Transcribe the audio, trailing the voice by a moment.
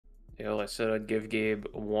Yo, I said I'd give Gabe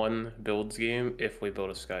one builds game if we build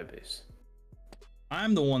a sky base.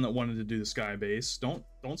 I'm the one that wanted to do the sky base. Don't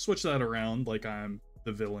switch that around like I'm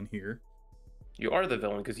the villain here. You are the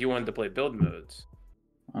villain because you wanted to play build modes.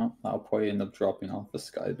 Well, I'll probably end up dropping off the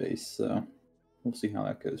sky base, so we'll see how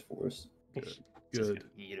that goes for us. Good. Just Good. gonna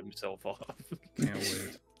eat himself off. Can't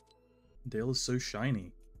wait. Dale is so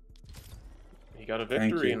shiny. He got a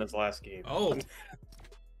Thank victory you. in his last game. Oh,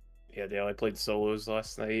 Yeah, Dale, I played solos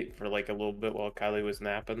last night for like a little bit while Kylie was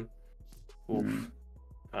napping. Oof. Hmm.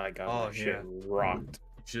 I got Oh, my shit rocked.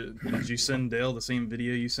 did you send Dale the same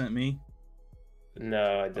video you sent me?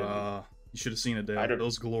 No, I didn't. You should have seen it, Dale. I It don't-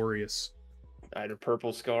 was glorious. I had a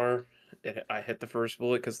purple scar. I hit the first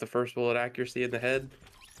bullet because the first bullet accuracy in the head.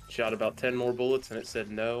 Shot about 10 more bullets and it said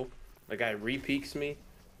no. The guy re-peeks me.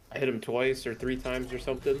 I hit him twice or 3 times or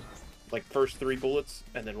something. Like first 3 bullets,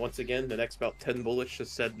 and then once again, the next about 10 bullets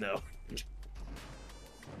just said no.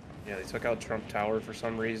 Yeah, they took out Trump Tower for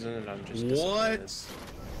some reason, and I'm just disappointed. What?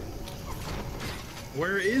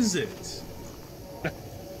 Where is it?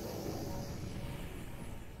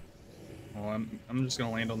 Well, I'm just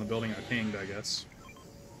gonna land on the building I pinged, I guess.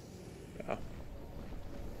 Yeah.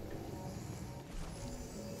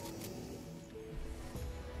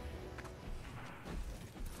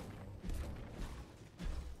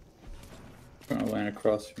 Trying to land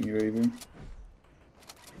across from you, Avery.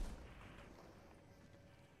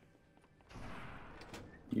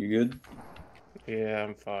 You good? Yeah,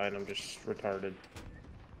 I'm fine. I'm just retarded.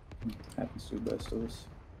 Happens to the best of us.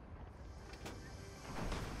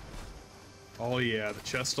 Oh yeah, the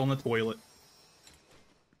chest on the toilet.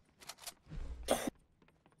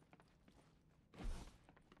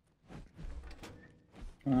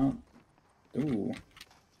 Well, ooh,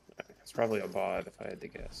 It's probably a bot if I had to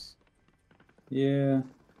guess. yeah.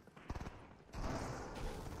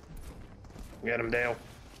 Get him, Dale.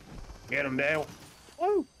 Get him, Dale.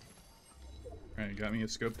 Woo! Alright, got me a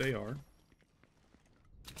scoped AR.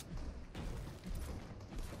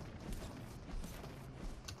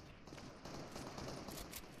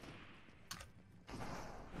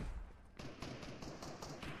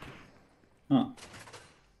 Huh.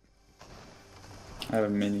 I have a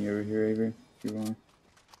mini over here, Avery, if you want.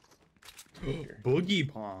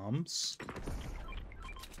 Boogie bombs.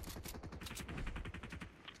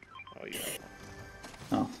 Oh, yeah.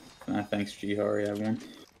 Oh, thanks, Jihari, I have one.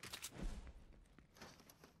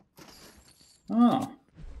 Oh.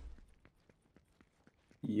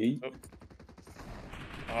 Yeet. Oh.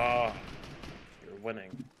 Ah, you're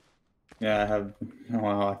winning. Yeah, I have.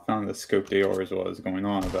 Well, I found the scoped AR is what I was going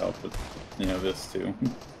on about, but you know this too.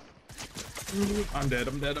 I'm dead,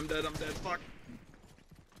 I'm dead, I'm dead, I'm dead. Fuck.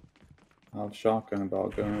 I have shotgun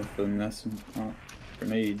about going for the nest and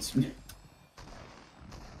grenades.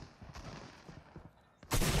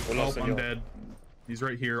 What Oh, else have I'm you- dead. He's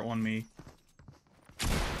right here on me.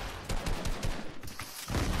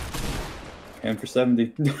 And for 70.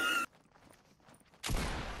 Does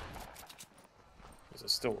it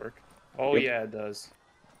still work? Oh, Yep. yeah, it does.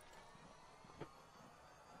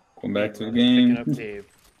 Going back to the Picking game. up Dave.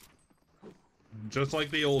 Just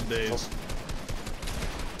like the old days.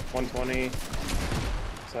 120,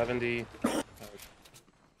 70.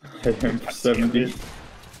 And for 70.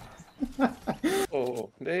 Oh,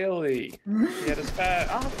 Daily. He had his fat.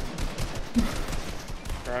 Ah.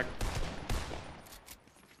 Crack.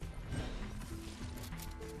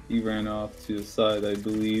 He ran off to the side, I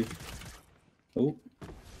believe. Oh,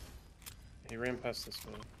 He ran past this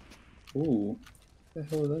one. ooh. Where the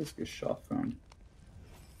hell did that get shot from?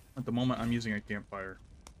 At the moment, I'm using a campfire.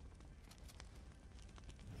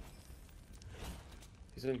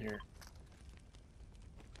 He's in here.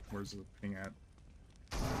 Where's the thing at?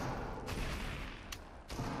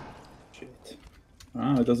 Shit.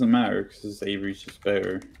 Ah, it doesn't matter because Avery's just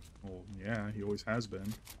better. Well, yeah, he always has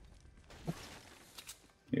been.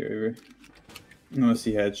 Here, Avery. Unless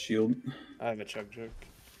he had shield. I have a chug jug.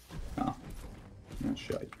 Oh, not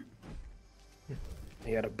shite.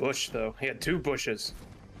 He had a bush, though. He had 2 bushes.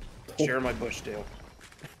 Oh. Share my bush, Dale.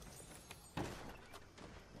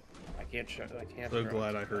 I can't shut. I can't. So drop.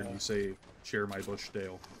 glad I heard you say, share my bush,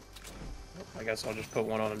 Dale. I guess I'll just put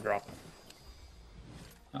one on and drop it.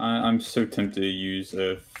 I'm so tempted to use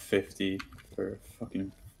a 50 for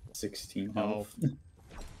fucking 16 Oh. health.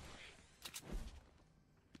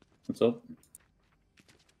 What's up?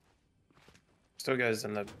 Still guys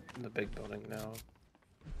in the big building now.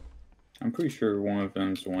 I'm pretty sure one of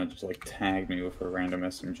them's the one that just like tagged me with a random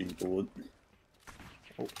SMG bullet.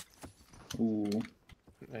 Oh. Ooh,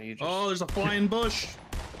 No, you just. Oh, there's a flying bush!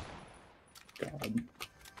 God.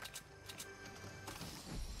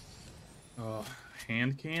 Oh,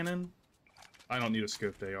 hand cannon. I don't need a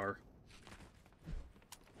scoped AR.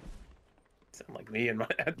 Sound like me and my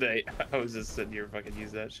day. I was just sitting here fucking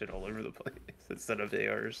use that shit all over the place instead of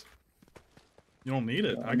ARs. You don't need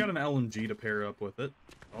it. I got an LMG to pair up with it.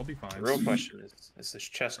 I'll be fine. The real question is this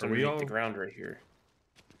chest Are we underneath all- the ground right here?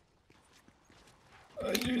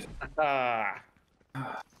 Jeez. Ah!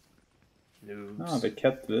 Noobs. Oh, they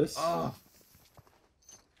kept this. Oh,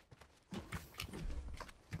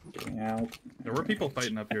 Getting out. there were people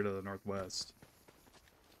fighting up here to the northwest.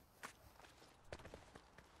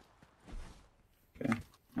 Okay.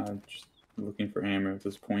 I'm just looking for ammo at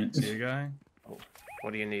this point. See a guy? Oh,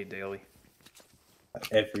 what do you need, Daily?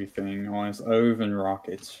 Everything, honest. Oh, even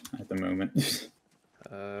rockets at the moment.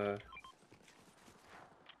 I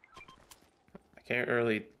can't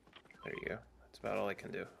really... There you go. That's about all I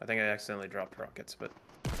can do. I think I accidentally dropped rockets, but...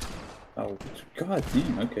 Oh, god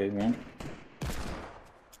damn. Okay, well.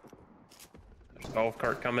 There's a golf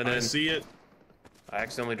cart coming in. I see it. I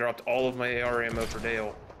accidentally dropped all of my AR ammo for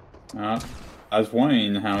Dale. I was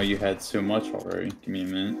wondering how you had so much already. Give me a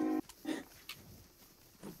minute.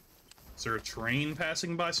 Is there a train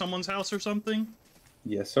passing by someone's house or something?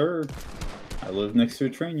 Yes, sir. I live next to a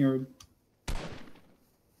train yard.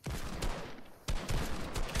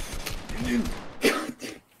 God damn.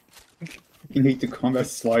 You need the combat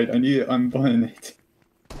slide. I need to unbutton it.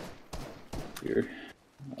 Here.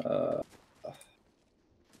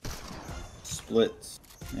 Splits.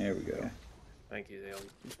 There we go. Thank you, Dale.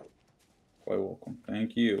 Quite welcome.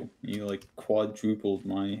 Thank you. You like quadrupled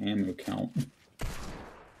my ammo count.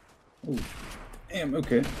 Oh, damn.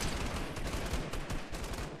 Okay.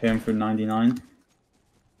 Pay him for 99.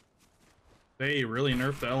 They really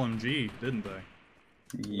nerfed the LMG, didn't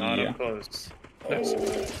they? Not Yeah. up close.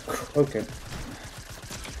 Oh, okay.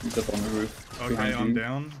 He's up on the roof. Okay, behind I'm you.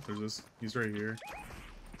 down. There's this. He's right here.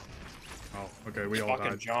 Oh, okay. We all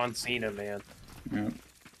Fucking died. John Cena, man. Yeah.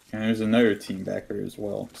 And there's another team back there as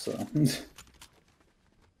well, so.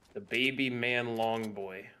 The baby man long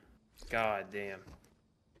boy. God damn.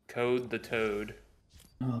 Code the Toad.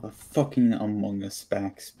 Oh, the fucking Among Us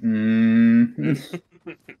backs. Mm.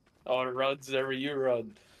 Oh, it runs every you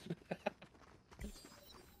run. You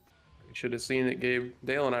should have seen it, Gabe.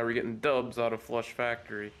 Dale and I were getting dubs out of Flush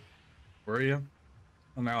Factory. Were you?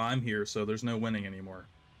 Well, now I'm here, so there's no winning anymore.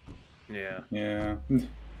 Yeah. Yeah.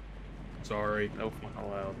 Sorry. No fun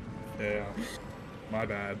allowed. Yeah. My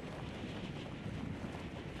bad.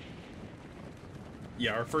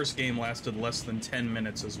 Yeah, our first game lasted less than 10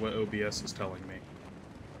 minutes is what OBS is telling me.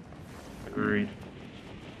 Agreed.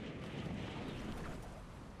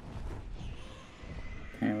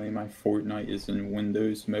 Apparently my Fortnite is in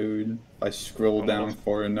Windows mode. If I scroll down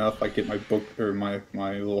far enough, I get my book or my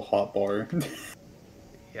little hotbar.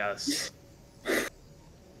 Yes.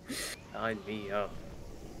 Sign me up.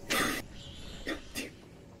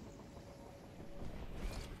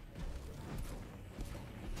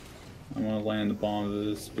 I want to land the bomb of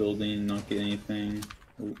this building and not get anything.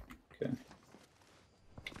 Ooh, okay.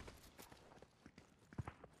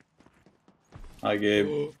 Hi, Gabe.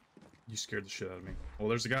 You scared the shit out of me. Well,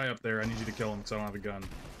 there's a guy up there. I need you to kill him because I don't have a gun.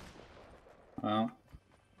 Well,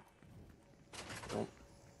 Nope.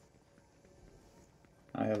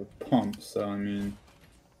 I have a pump, so I mean,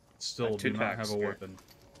 Still two do not packs have a here. weapon.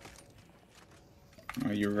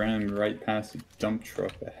 oh, you ran right past a dump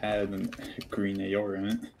truck that had a green AR in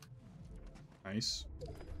it. Nice.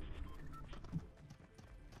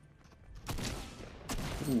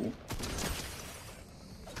 Ooh.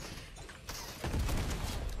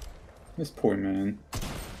 This poor man.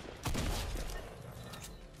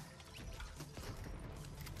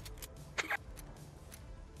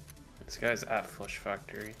 This guy's at Flush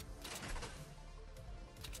Factory.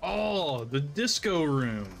 Oh, the disco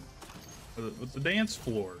room with the dance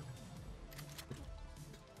floor.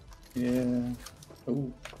 Yeah.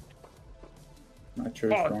 Oh. Not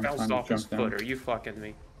sure. Oh, it's it wrong bounced time to off his jump down. foot. Are you fucking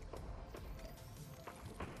me?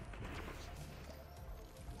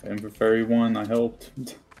 And for Fairy 1, I helped.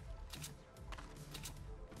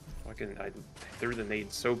 Fucking, I threw the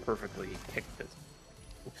nade so perfectly, he kicked it.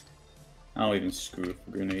 I don't even screw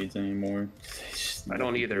with grenades anymore. I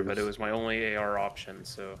don't either, but it was my only AR option,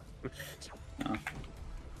 so...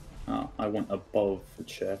 Oh, I went above the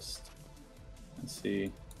chest. Let's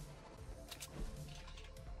see.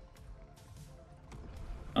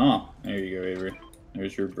 Oh, there you go, Avery.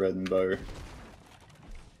 There's your bread and butter.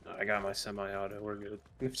 I got my semi-auto, we're good.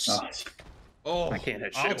 Ah, Oh, I can't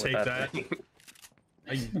hit shit I'll with take that.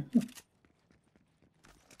 thing.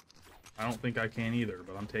 I don't think I can either,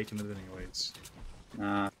 but I'm taking it anyways.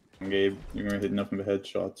 nah, Gabe. You're gonna hit nothing but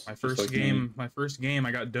headshots. My just first like game, me. my first game,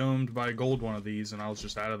 I got domed by a gold one of these, and I was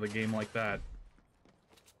just out of the game like that.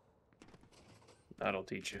 That'll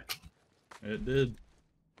teach you. It did.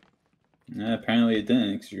 Yeah, apparently it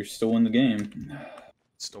didn't, because you're still in the game.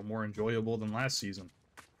 It's still more enjoyable than last season.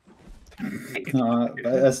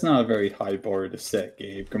 That's not a very high bar to set,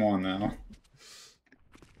 Gabe. Come on now.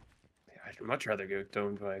 I'd much rather get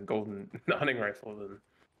domed by a golden hunting rifle than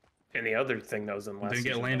any other thing that was in last Then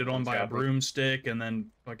season. get landed that on by a got me. broomstick, and then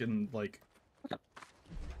fucking like.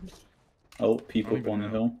 Oh, people I up don't on the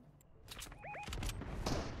even hill.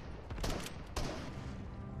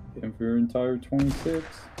 Getting for your entire 26.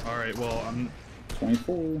 All right, well I'm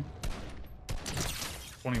 24.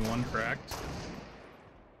 21 cracked.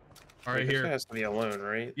 All right, This here. has to be alone,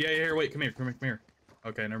 right? Yeah, here. Wait, come here, come here, come here.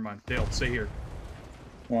 Okay, never mind. Dale, stay here.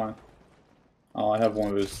 Why? Oh, I have one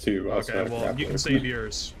of those too. but I also Okay, have a well you can grappler. save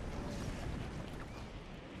yours.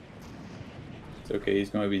 It's okay. He's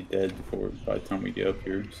gonna be dead by the time we get up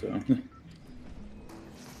here. So.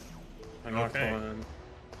 I'm not Okay. going.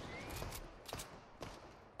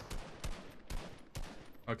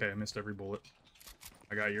 Okay, I missed every bullet.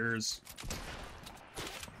 I got yours.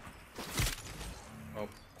 Oh,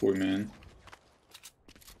 Poor man.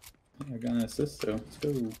 I got an assist though. Let's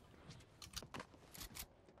go.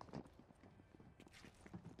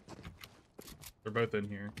 they're both in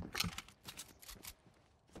here.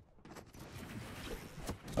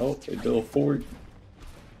 Oh, they built a fort.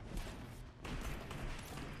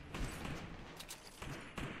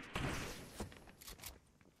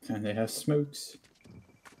 And they have smokes.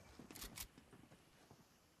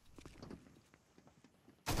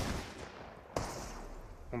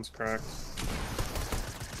 One's cracked.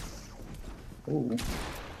 Oh.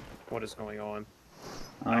 What is going on?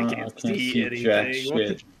 I can't see anything. jack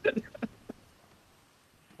What shit.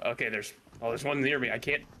 Okay, there's one near me. I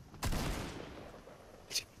can't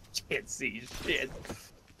see shit.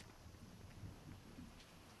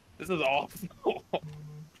 This is awful.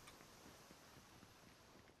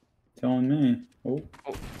 Telling me. Oh,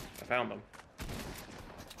 Oh, I found them.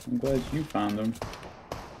 I'm glad you found them.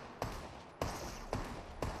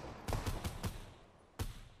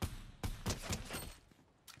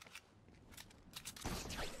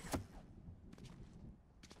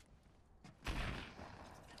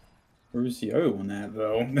 Where's the other one at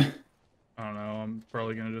though? I don't know. I'm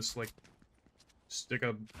probably gonna just like stick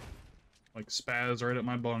a like spaz right at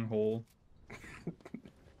my bunghole.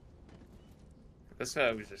 This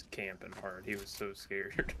guy was just camping hard. He was so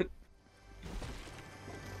scared.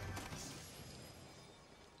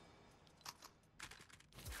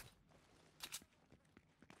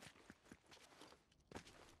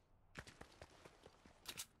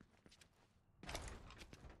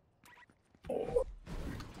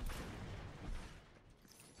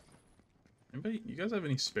 Anybody? You guys have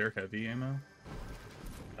any spare heavy ammo?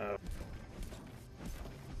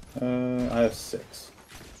 I have 6.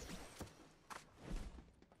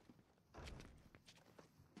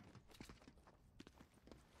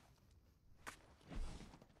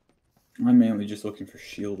 I'm mainly just looking for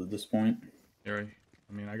shield at this point. Yeah, right.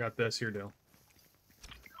 I mean, I got this here, Dale.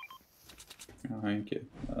 Oh, thank you.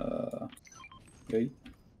 Okay.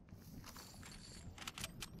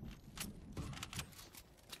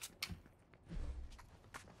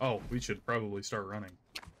 Oh, we should probably start running.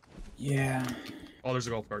 Yeah. Oh, there's a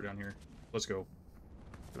golf cart down here. Let's go.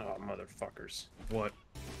 Oh, motherfuckers. What?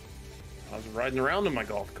 I was riding around in my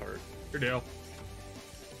golf cart. Here, Dale.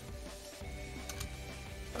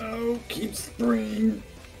 Oh, keep spraying.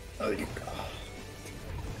 Oh, you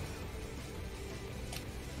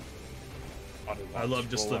I love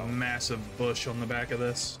just the massive bush on the back of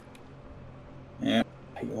this. Yeah,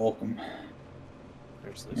 you're welcome.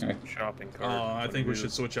 There's this Yeah. shopping cart. Oh, I What think do we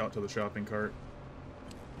should switch out to the shopping cart.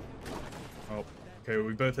 Oh, okay,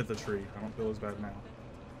 we both hit the tree. I don't feel as bad now.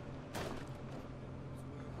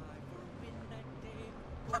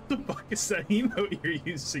 What the fuck is that emote you're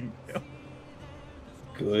using, Dale?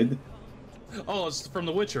 Good. Oh, it's from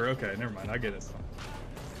The Witcher. Okay, never mind. I get it.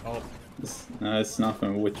 Oh, It's not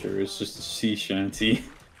from Witcher. It's just a sea shanty.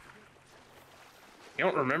 You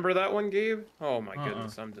don't remember that one, Gabe? Oh my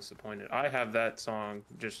goodness, I'm disappointed. I have that song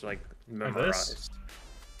just like memorized.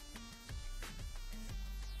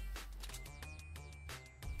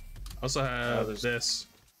 I also have there's- this.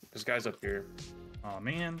 This guy's up here. Oh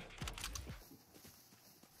man.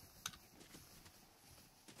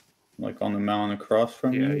 Like on the mountain across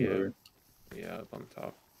from Yeah, you? yeah. Or... Yeah, up on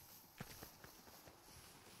top.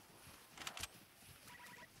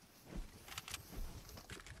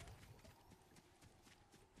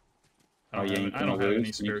 Oh, yeah, you I don't have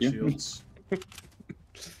any spare thank you. shields.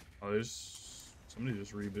 Oh, there's somebody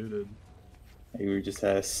just rebooted. Hey, we just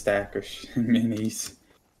had a stack of minis.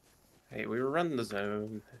 Hey, we were running the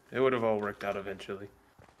zone. It would have all worked out eventually.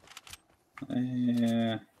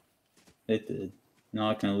 Yeah, it did.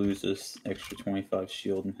 Not gonna lose this extra 25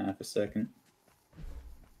 shield in half a second.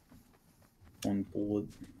 One bullet.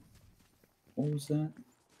 What was that?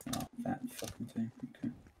 Oh, that fucking thing.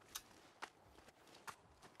 Okay.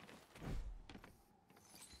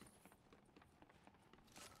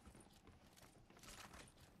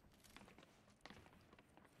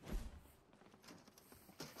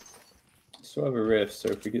 Still have a rift, so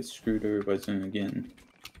if we get screwed over by zone again,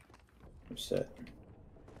 we're set.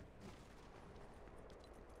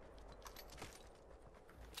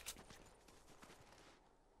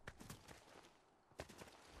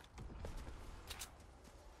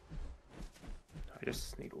 I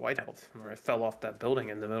just need white health, where I fell off that building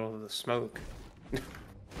in the middle of the smoke.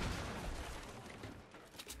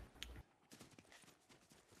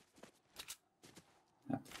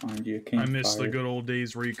 Have to find you a I campfire. miss the good old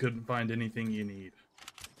days where you couldn't find anything you need.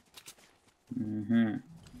 Mm-hmm.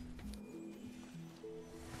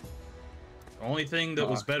 The only thing that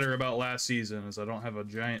was better about last season is I don't have a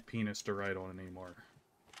giant penis to ride on anymore.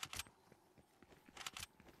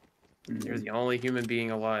 You're the only human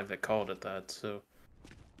being alive that called it that, so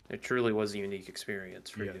it truly was a unique experience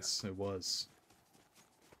for you. Yes, it was.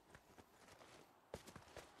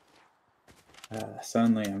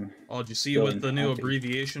 Suddenly I'm... Oh, did you see feeling what the new happy.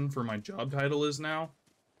 abbreviation for my job title is now?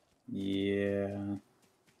 Yeah.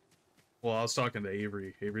 Well, I was talking to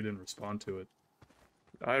Avery. Avery didn't respond to it.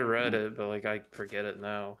 I read it, but like I forget it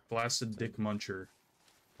now. Blasted Dick Muncher.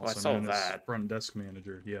 Well, I Also saw known as that. front desk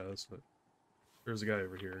manager. Yeah, that's what. There's a guy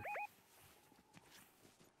over here.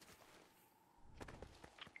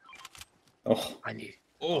 Oh, I need.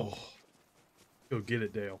 Oh, go get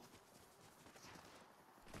it, Dale.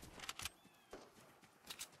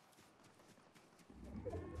 I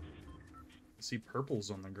see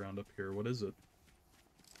purples on the ground up here. What is it?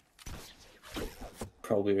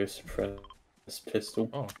 probably a suppressed pistol.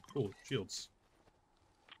 Oh, cool. Shields.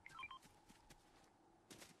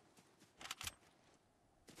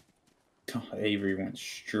 Oh, Avery went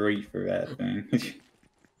straight for that thing.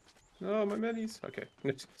 Oh, my minis. Okay.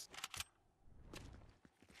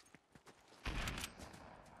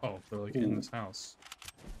 Oh, they're like in this house.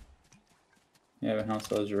 Yeah, the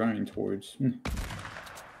house I was running towards.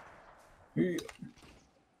 Yeah.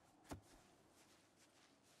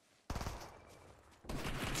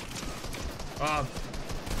 Ah.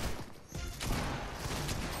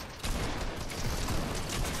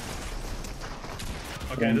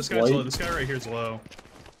 Okay, this guy's low. This guy right here is low.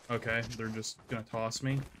 Okay, they're just gonna toss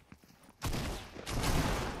me.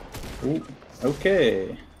 Ooh,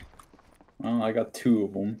 okay. Well, I got two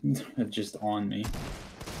of them just on me.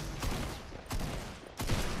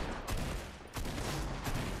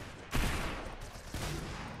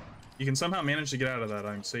 You can somehow manage to get out of that.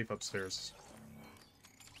 I'm safe upstairs.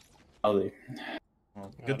 Oh, they.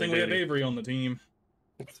 Well, good thing we have Avery on the team.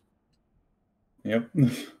 Yep.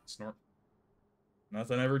 Snort.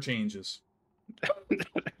 Nothing ever changes.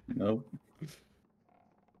 Nope.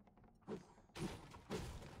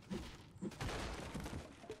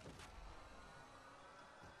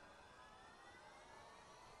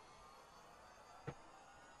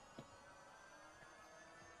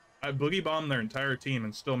 I boogie bombed their entire team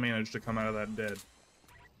and still managed to come out of that dead.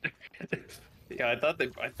 Yeah, I thought they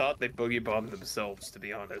boogie bombed themselves, to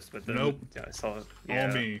be honest. But then, Nope. Yeah, I saw it. Yeah.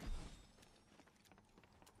 All me.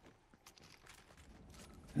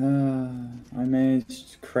 I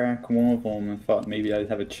managed to crack one of them and thought maybe I'd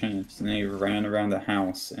have a chance, and they ran around the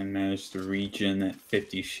house and managed to regen at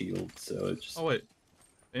 50 shield. So it just. Oh wait,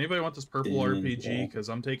 anybody want this purple Didn't RPG? Because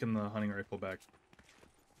I'm taking the hunting rifle back.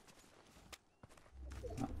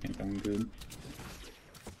 I think I'm good.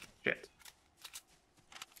 Shit.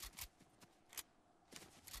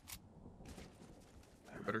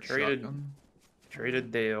 Better Traded, shotgun.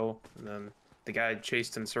 traded Dale, and then the guy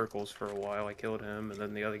chased in circles for a while. I killed him, and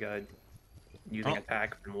then the other guy using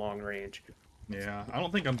attack from long range. Yeah, I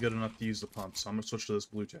don't think I'm good enough to use the pump, so I'm gonna switch to this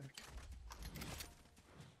blue jack.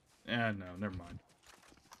 No, never mind.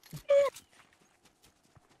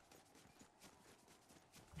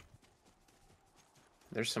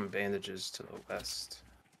 There's some bandages to the west.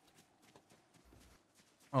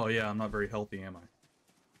 Oh yeah, I'm not very healthy, am I?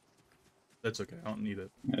 That's okay, I don't need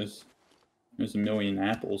it. There's a million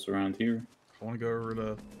apples around here. I want to go over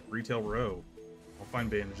to Retail Row. I'll find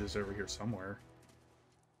bandages over here somewhere.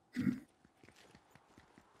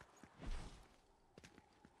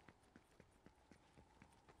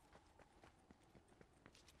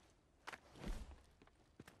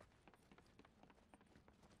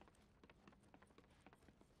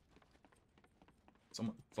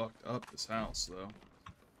 Someone fucked up this house, though.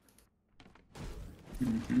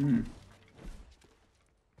 Mm-hmm.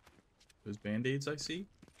 Those band-aids I see?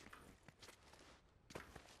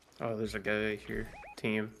 Oh, there's a guy here.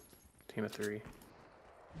 Team of 3.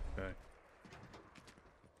 Okay.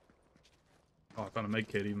 Oh, I found a med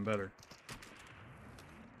kit, even better.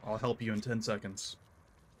 I'll help you in 10 seconds.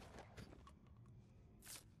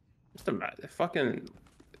 Just imagine, fucking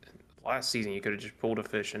last season, you could have just pulled a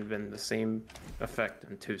fish and been the same effect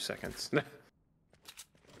in 2 seconds.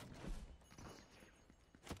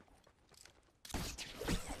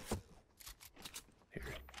 Here.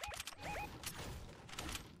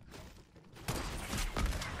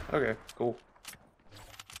 Okay, cool.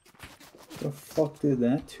 The fuck did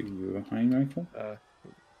that to you? A hunting rifle?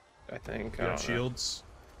 I think. You got shields?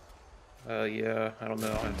 Yeah, I don't know.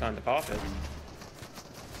 I don't have time to pop it.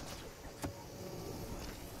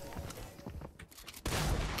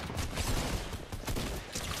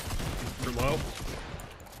 You're low?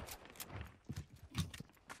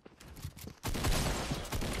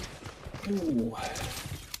 Ooh.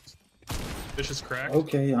 Fish is cracked.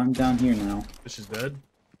 Okay, I'm down here now. Fish is dead.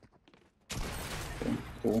 Okay,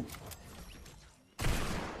 cool.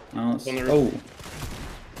 Now let's... On the roof.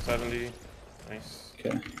 Oh, 70. Nice.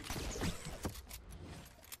 okay.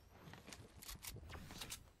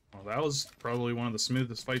 Well, that was probably one of the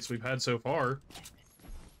smoothest fights we've had so far.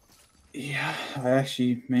 Yeah, I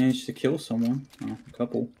actually managed to kill someone. Oh, a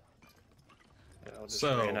couple. Yeah, I'll just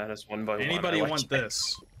So, ran at us one by one. Anybody I like want it.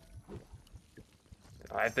 this?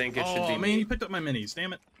 I think it should Oh, be man, me. you picked up my minis.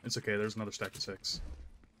 Damn it. It's okay, there's another stack of 6.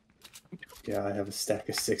 Yeah, I have a stack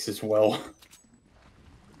of 6 as well.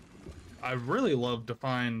 I really love to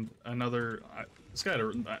find another... this guy,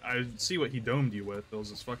 I see what he domed you with. It was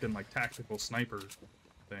this fucking, like, tactical sniper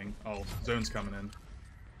thing. Oh, zone's coming in.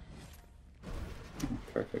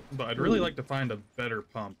 Perfect. But I'd really like to find a better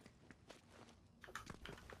pump.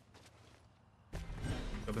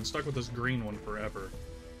 I've been stuck with this green one forever.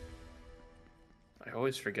 I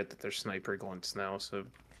always forget that there's sniper glints now, so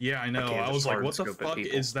Yeah, I know. can't I just was like, hard what the scope at fuck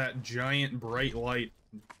people. is that giant bright light?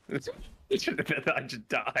 it should have been that I just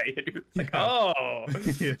died. Like, Yeah. oh!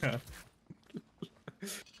 Yeah.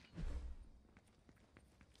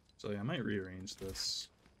 So yeah, I might rearrange this.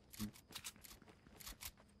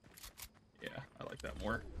 Yeah, I like that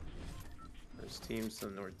more. There's teams to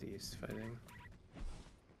the northeast fighting.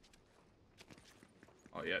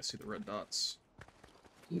 Oh yeah, I see the red dots.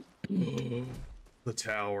 The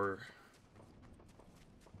tower.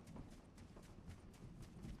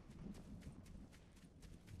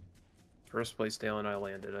 First place Dale and I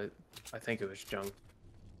landed, I think it was Junk.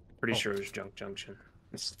 Pretty sure it was Junk Junction.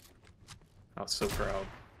 I was so proud.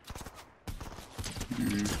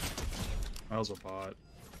 That was a bot.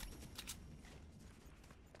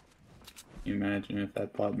 Can you imagine if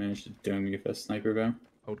that bot managed to dome you with a sniper bow?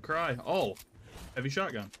 I would cry. Oh, heavy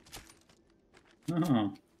shotgun.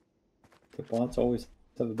 Oh. The bots always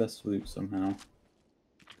have the best loot somehow.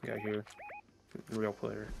 Guy here. Real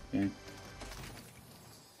player. Okay.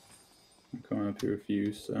 I'm coming up here with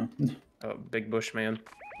you, so... Oh, big bush man.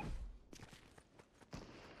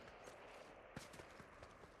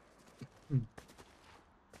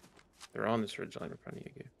 They're on this ridge line in front of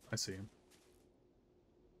you, Gabe. I see him.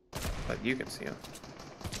 But you can see them.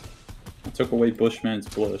 I took away Bushman's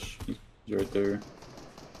bush. He's right there.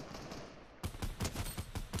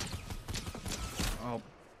 Oh,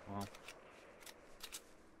 well.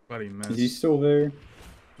 Buddy Is missed. he still there?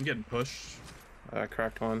 I'm getting pushed. I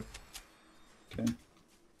cracked one. Okay.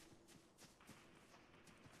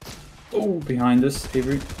 Oh, behind us,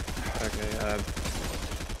 Avery. Okay,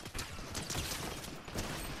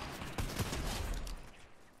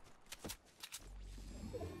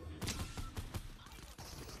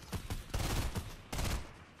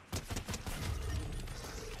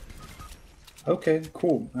 Okay,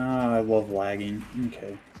 cool. Ah, I love lagging.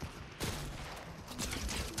 Okay.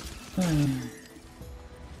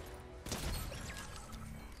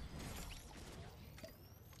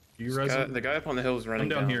 You res him? the guy up on the hill is running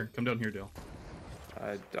Come down here. Come down here, Dale.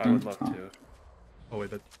 I would love to. Oh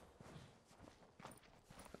wait, that.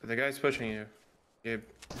 The guy's pushing you, Gabe.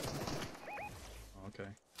 Oh, okay.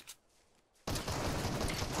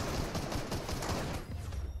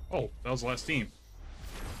 Oh, that was the last team.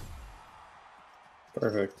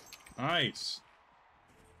 Perfect. Nice.